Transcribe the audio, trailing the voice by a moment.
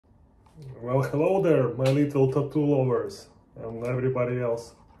Well, hello there, my little tattoo lovers and everybody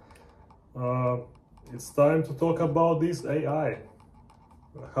else. Uh, it's time to talk about this AI,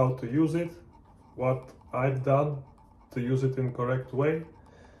 how to use it, what I've done to use it in correct way.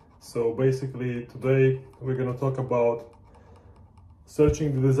 So basically today we're gonna talk about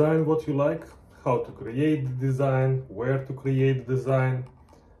searching the design what you like, how to create the design, where to create the design,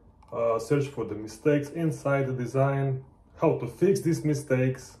 search for the mistakes inside the design, how to fix these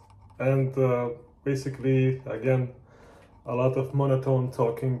mistakes, and basically again a lot of monotone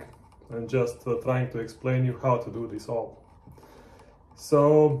talking and just trying to explain you how to do this all.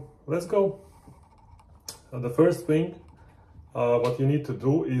 So let's go. The first thing what you need to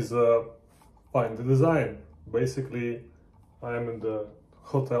do is find the design. Basically I'm in the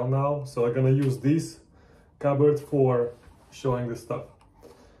hotel now, so I'm gonna use this cupboard for showing the stuff.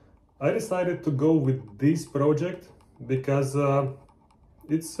 I decided to go with this project because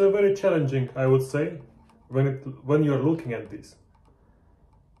it's very challenging, I would say, when you're looking at this.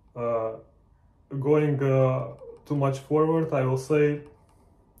 Going too much forward, I will say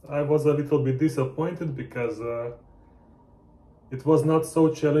I was a little bit disappointed because it was not so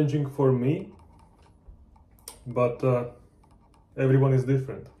challenging for me, but everyone is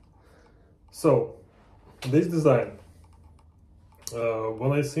different. So this design,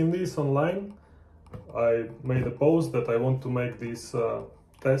 when I seen this online, I made a post that I want to make this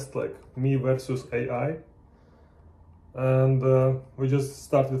test like me versus AI, and we just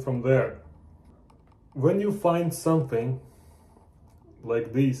started from there. When you find something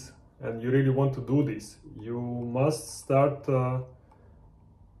like this and you really want to do this, you must start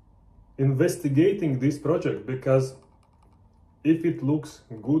investigating this project, because if it looks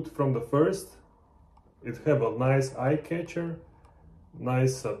good from the first, it have a nice eye catcher,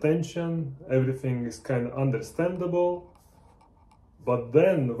 nice attention, everything is kind of understandable. But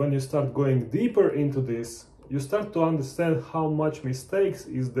then when you start going deeper into this, you start to understand how much mistakes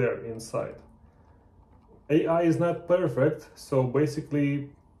is there inside. AI is not perfect, so basically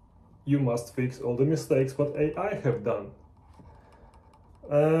you must fix all the mistakes what AI have done.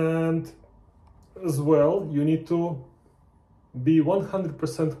 And as well, you need to be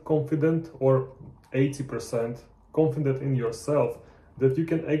 100% confident or 80% confident in yourself that you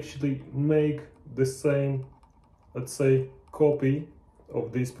can actually make the same, let's say, copy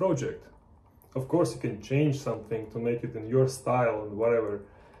of this project. Of course, you can change something to make it in your style and whatever,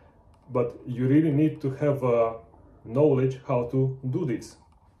 but you really need to have knowledge how to do this.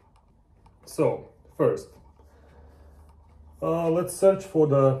 So, first, let's search for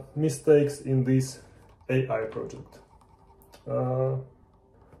the mistakes in this AI project.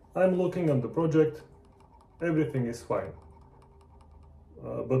 I'm looking at the project, everything is fine.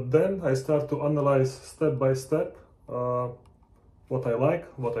 But then I start to analyze step by step what I like,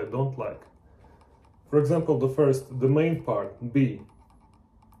 what I don't like. For example, the main part, B.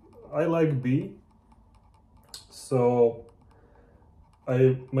 I like B, so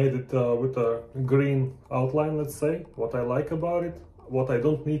I made it with a green outline, let's say, what I like about it, what I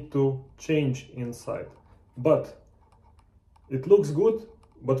don't need to change inside. But it looks good,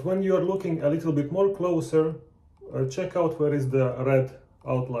 but when you are looking a little bit more closer, check out where is the red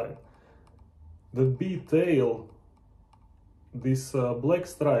outline. The B tail, this black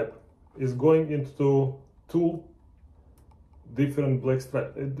stripe, is going into two different black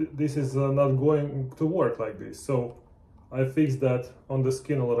stripes. This is not going to work like this, so I fixed that on the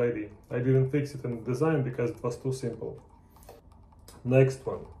skin already. I didn't fix it in the design because it was too simple. Next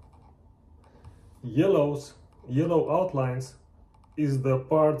one. Yellow outlines is the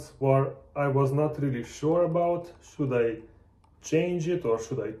parts where I was not really sure about. Should I change it or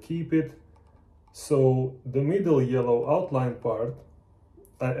should I keep it? So the middle yellow outline part,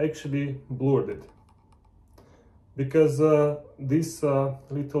 I actually blurred it, because these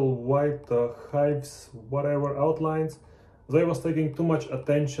little white hives, whatever outlines, they was taking too much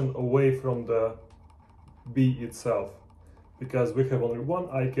attention away from the bee itself, because we have only one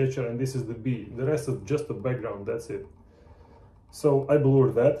eye catcher and this is the bee. The rest is just a background, that's it. So I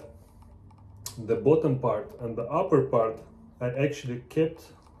blurred that. The bottom part and the upper part I actually kept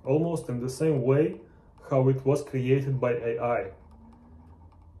almost in the same way how it was created by AI.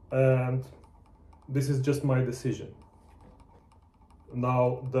 And this is just my decision.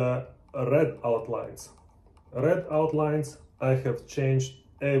 Now the red outlines. Red outlines, I have changed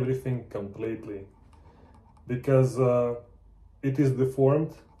everything completely, because it is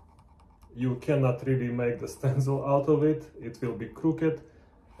deformed. You cannot really make the stencil out of it. It will be crooked.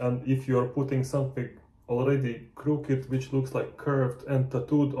 And if you're putting something already crooked, which looks like curved and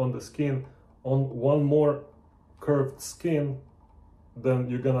tattooed on the skin, on one more curved skin, then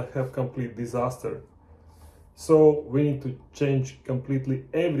you're gonna have complete disaster. So we need to change completely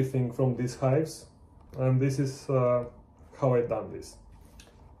everything from these hives, and this is how I done this.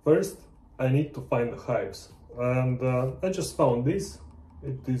 First, I need to find the hives, and I just found this.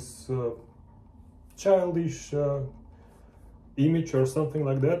 It is childish image or something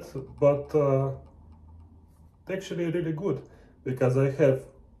like that, but actually really good, because I have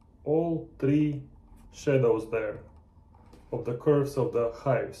all three shadows there of the curves of the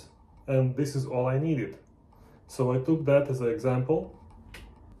hives, and this is all I needed. So I took that as an example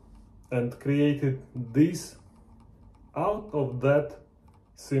and created this out of that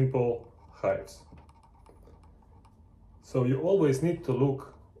simple hives. So you always need to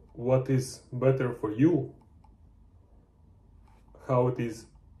look what is better for you, how it is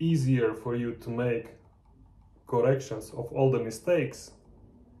easier for you to make corrections of all the mistakes,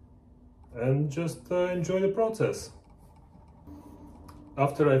 and just enjoy the process.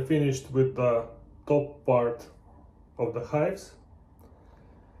 After I finished with the top part of the hives,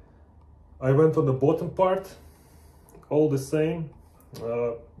 I went on the bottom part, all the same,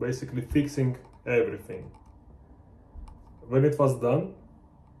 basically fixing everything. When it was done,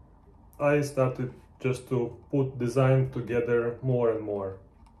 I started just to put design together more and more,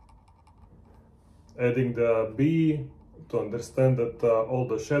 adding the bee to understand that all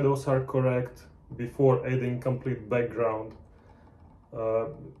the shadows are correct before adding complete background.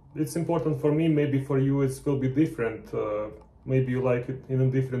 It's important for me, maybe for you it will be different, maybe you like it in a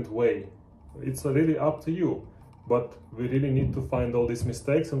different way. It's really up to you, but we really need to find all these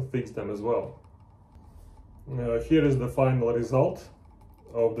mistakes and fix them as well. Here is the final result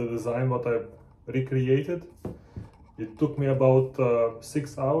of the design what I've recreated. It took me about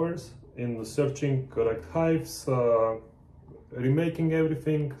 6 hours in searching correct hives, remaking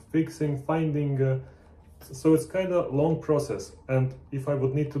everything, fixing, finding, so it's kind of long process, and if I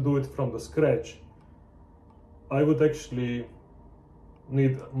would need to do it from the scratch, I would actually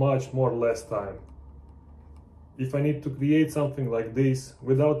need much more less time. If I need to create something like this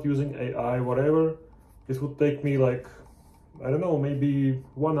without using AI, whatever, it would take me like, I don't know, maybe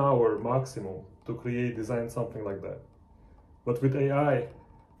 1 hour maximum to design something like that. But with AI,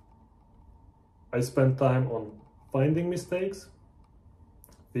 I spend time on finding mistakes,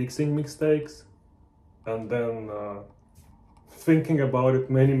 fixing mistakes, and then thinking about it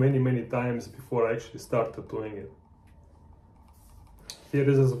many times before I actually started doing it. Here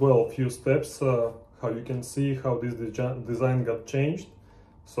is as well a few steps how you can see how this design got changed.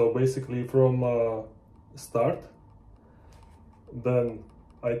 So basically from start, then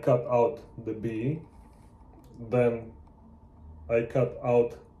I cut out the bee, then I cut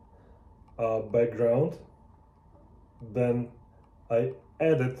out background, then I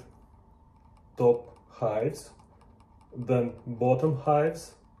added top hives, then bottom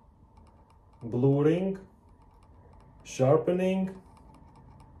hives, blurring, sharpening,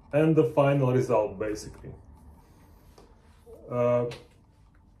 and the final result basically.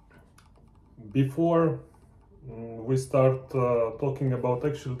 Before we start talking about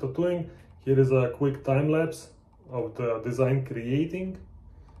actual tattooing, here is a quick time lapse of the design creating.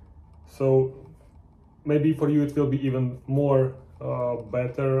 So maybe for you it will be even more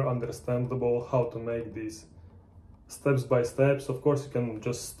better understandable how to make these steps by steps. Of course, you can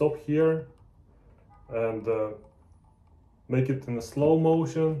just stop here and make it in a slow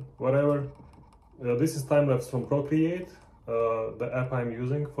motion, whatever. This is time lapse from Procreate, the app I'm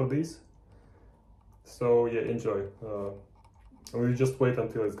using for this. So yeah, enjoy. We'll just wait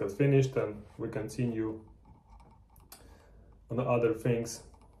until it gets finished and we continue on the other things.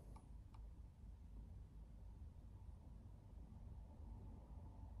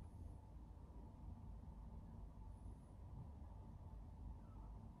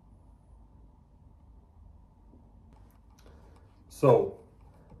 So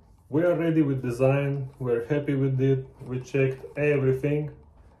we are ready with design, we're happy with it, we checked everything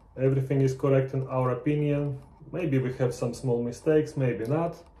is correct in our opinion. Maybe we have some small mistakes, maybe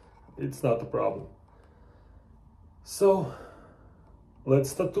not, it's not a problem. So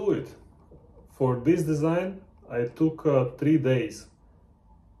let's tattoo it. For this design I took 3 days,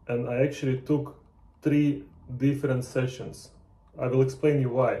 and I actually took 3 different sessions. I will explain you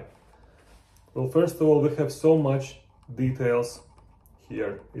why. Well, first of all, we have so much details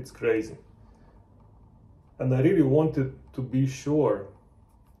here, it's crazy. And I really wanted to be sure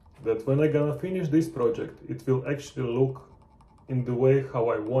that when I'm gonna finish this project, it will actually look in the way how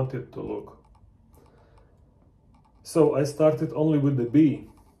I want it to look. So I started only with the bee.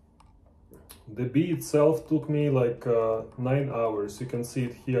 The bee itself took me like 9 hours. You can see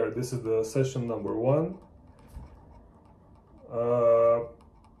it here. This is the session number 1.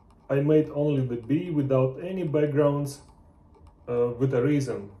 I made only the bee without any backgrounds with a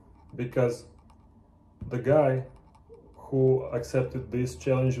reason, because the guy who accepted this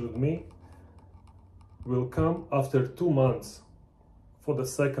challenge with me will come after 2 months for the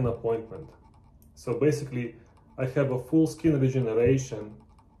second appointment. So basically I have a full skin regeneration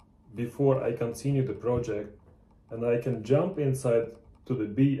before I continue the project, and I can jump inside to the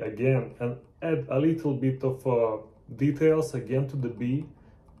bee again and add a little bit of details again to the bee,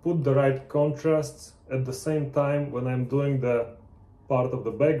 put the right contrasts at the same time when I'm doing the part of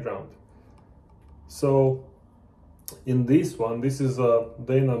the background. So in this one, this is a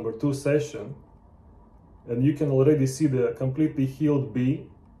day number 2 session, and you can already see the completely healed bee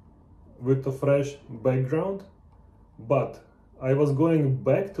with a fresh background, but I was going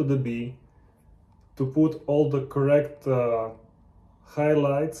back to the bee to put all the correct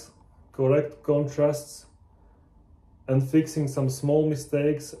highlights, correct contrasts, and fixing some small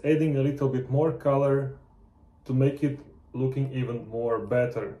mistakes, adding a little bit more color to make it looking even more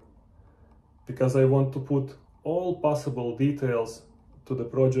better, because I want to put all possible details to the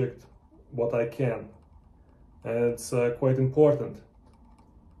project what I can. And it's quite important,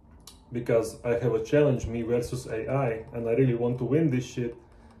 because I have a challenge, me versus AI, and I really want to win this shit,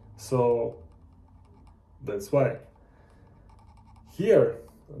 so that's why. Here,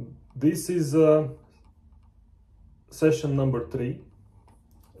 this is session number 3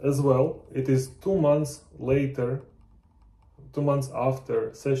 as well. It is 2 months later, 2 months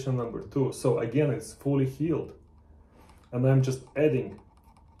after session number 2, so again it's fully healed, and I'm just adding.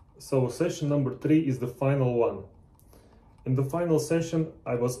 So session number 3 is the final one. In the final session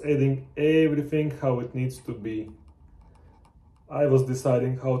I was adding everything how it needs to be. I was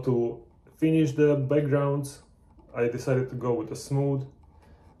deciding how to finish the backgrounds. I decided to go with a smooth,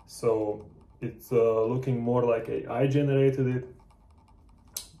 so it's looking more like AI generated it.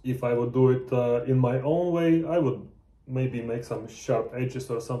 If I would do it in my own way, I would maybe make some sharp edges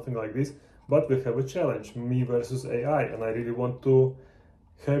or something like this, but we have a challenge, me versus AI, and I really want to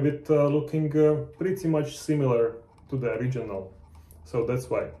have it looking pretty much similar to the original, so that's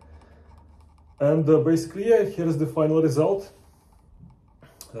why. And basically, yeah, here's the final result.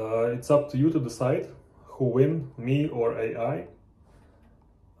 It's up to you to decide who win, me or AI.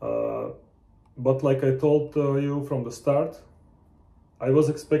 But like I told you from the start, I was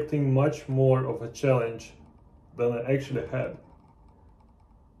expecting much more of a challenge than I actually had.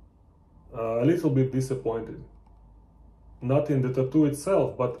 A little bit disappointed. Not in the tattoo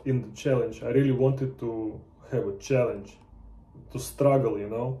itself, but in the challenge. I really wanted to have a challenge, to struggle, you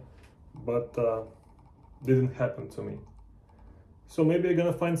know, but didn't happen to me. So maybe I'm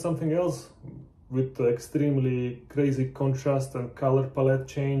gonna find something else with extremely crazy contrast and color palette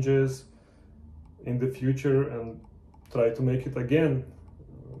changes in the future and try to make it again,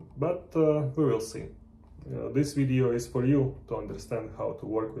 but we will see. This video is for you to understand how to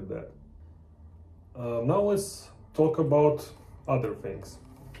work with that. Now let's talk about other things.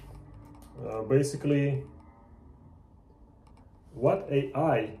 Basically, what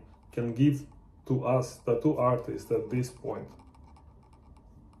AI can give to us tattoo artists at this point.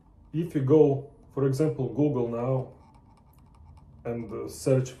 If you go, for example, Google now and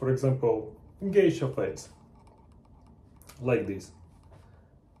search, for example, geisha face, like this,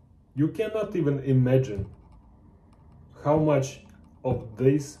 you cannot even imagine how much of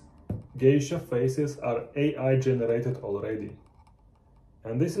these geisha faces are AI generated already.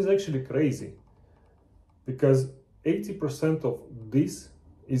 And this is actually crazy, because 80% of this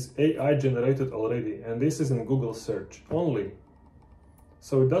is AI generated already, and this is in Google search only.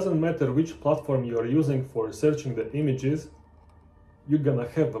 So it doesn't matter which platform you are using for searching the images, you're gonna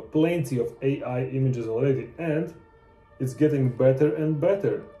have plenty of AI images already, and it's getting better and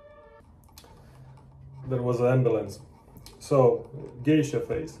better. There was an ambulance. So, geisha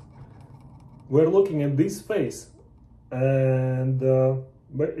face. We're looking at this face, and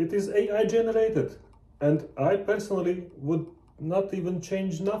but it is AI generated. And I personally would not even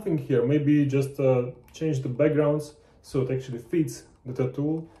change nothing here. Maybe just change the backgrounds so it actually fits the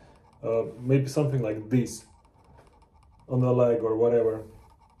tattoo. Maybe something like this on the leg or whatever.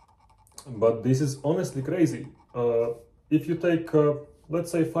 But this is honestly crazy. If you take,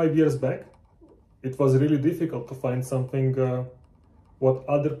 let's say 5 years back, it was really difficult to find something what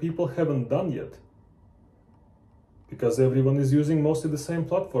other people haven't done yet. Because everyone is using mostly the same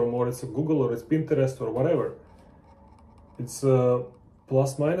platform, or it's Google or it's Pinterest or whatever. It's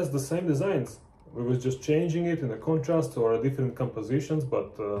plus minus the same designs. We was just changing it in a contrast or different compositions,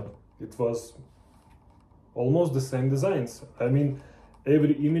 but it was almost the same designs. I mean,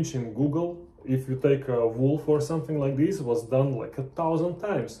 every image in Google if you take a wolf or something like this, it was done like 1,000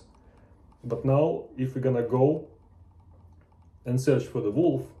 times. But now, if we're gonna go and search for the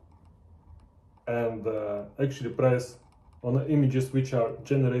wolf and actually press on the images which are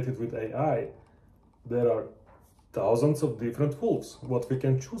generated with AI, there are thousands of different wolves what we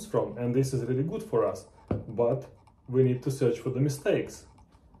can choose from, and this is really good for us. But we need to search for the mistakes,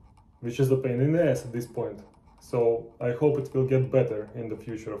 which is a pain in the ass at this point. So I hope it will get better in the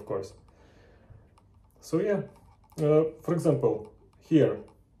future, of course. So yeah, for example, here,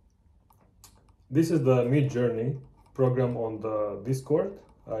 this is the Mid-Journey program on the Discord,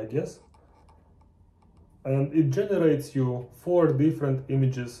 I guess. And it generates you 4 different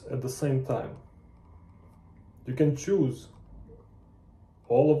images at the same time. You can choose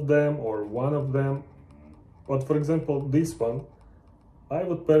all of them or one of them. But for example, this one, I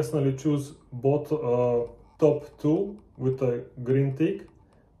would personally choose both top 2 with a green tick,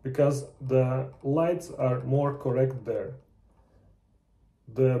 because the lights are more correct there.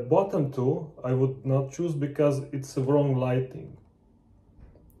 The bottom 2 I would not choose because it's wrong lighting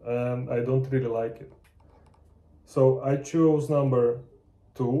and I don't really like it. So I chose number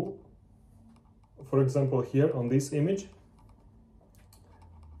 2. For example, here on this image,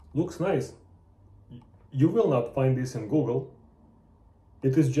 looks nice. You will not find this in Google.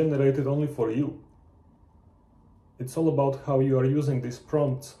 It is generated only for you. It's all about how you are using this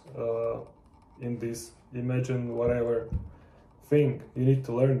prompt in this imagine whatever thing. You need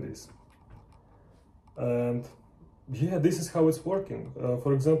to learn this. And yeah, this is how it's working.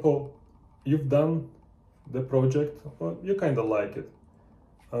 For example, you've done the project, well, you kind of like it.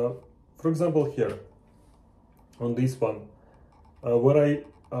 For example, here on this one, what I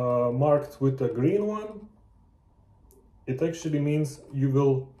marked with a green one, it actually means you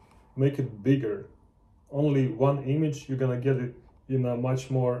will make it bigger. Only one image, you're gonna get it in a much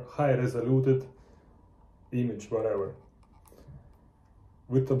more high resolution image, whatever.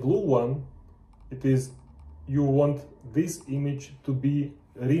 With the blue one, it is you want this image to be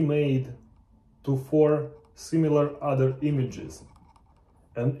remade to 4 similar other images,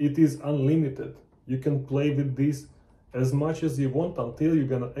 and it is unlimited. You can play with this as much as you want until you're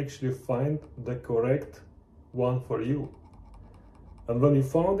gonna actually find the correct one for you. And when you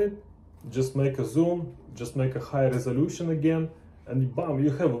found it, just make a zoom, just make a high resolution again, and bam,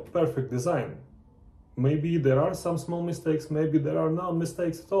 you have a perfect design. Maybe there are some small mistakes, maybe there are no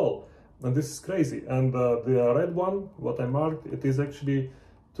mistakes at all, and this is crazy. And the red one, what I marked, it is actually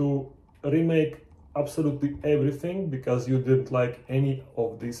to remake absolutely everything because you didn't like any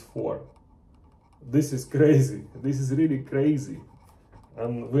of these 4. This is crazy. This is really crazy.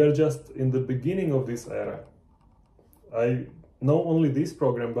 And we are just in the beginning of this era. I know only this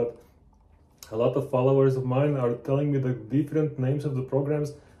program, but a lot of followers of mine are telling me the different names of the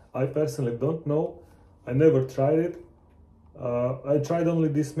programs. I personally don't know. I never tried it. I tried only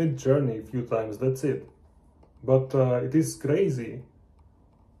this Mid-Journey a few times, that's it. But it is crazy.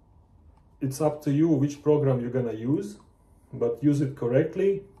 It's up to you which program you're gonna use, but use it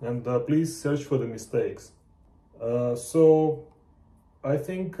correctly, and please search for the mistakes. So I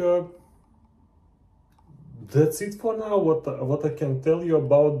think that's it for now. What I can tell you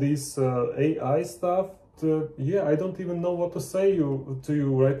about this AI stuff. Yeah, I don't even know what to say to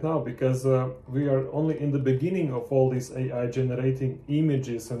you right now, because we are only in the beginning of all this AI generating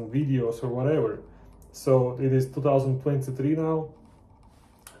images and videos or whatever. So it is 2023 now.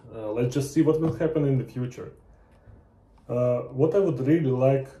 Let's just see what will happen in the future. What I would really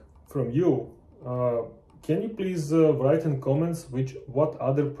like from you, can you please write in comments what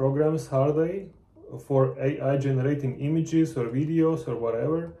other programs are they for AI generating images or videos or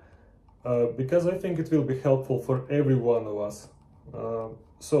whatever, because I think it will be helpful for every one of us.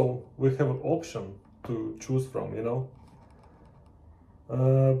 So we have an option to choose from, you know.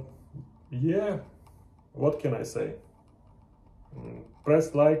 Yeah, what can I say?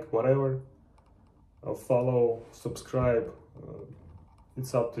 Press like, whatever, follow, subscribe,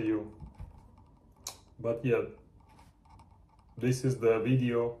 it's up to you. But yeah, this is the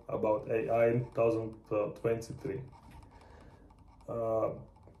video about AI in 2023.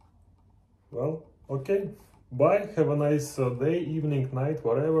 Well, okay, bye, have a nice day, evening, night,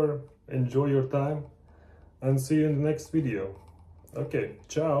 whatever, enjoy your time, and see you in the next video. Okay,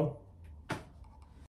 ciao.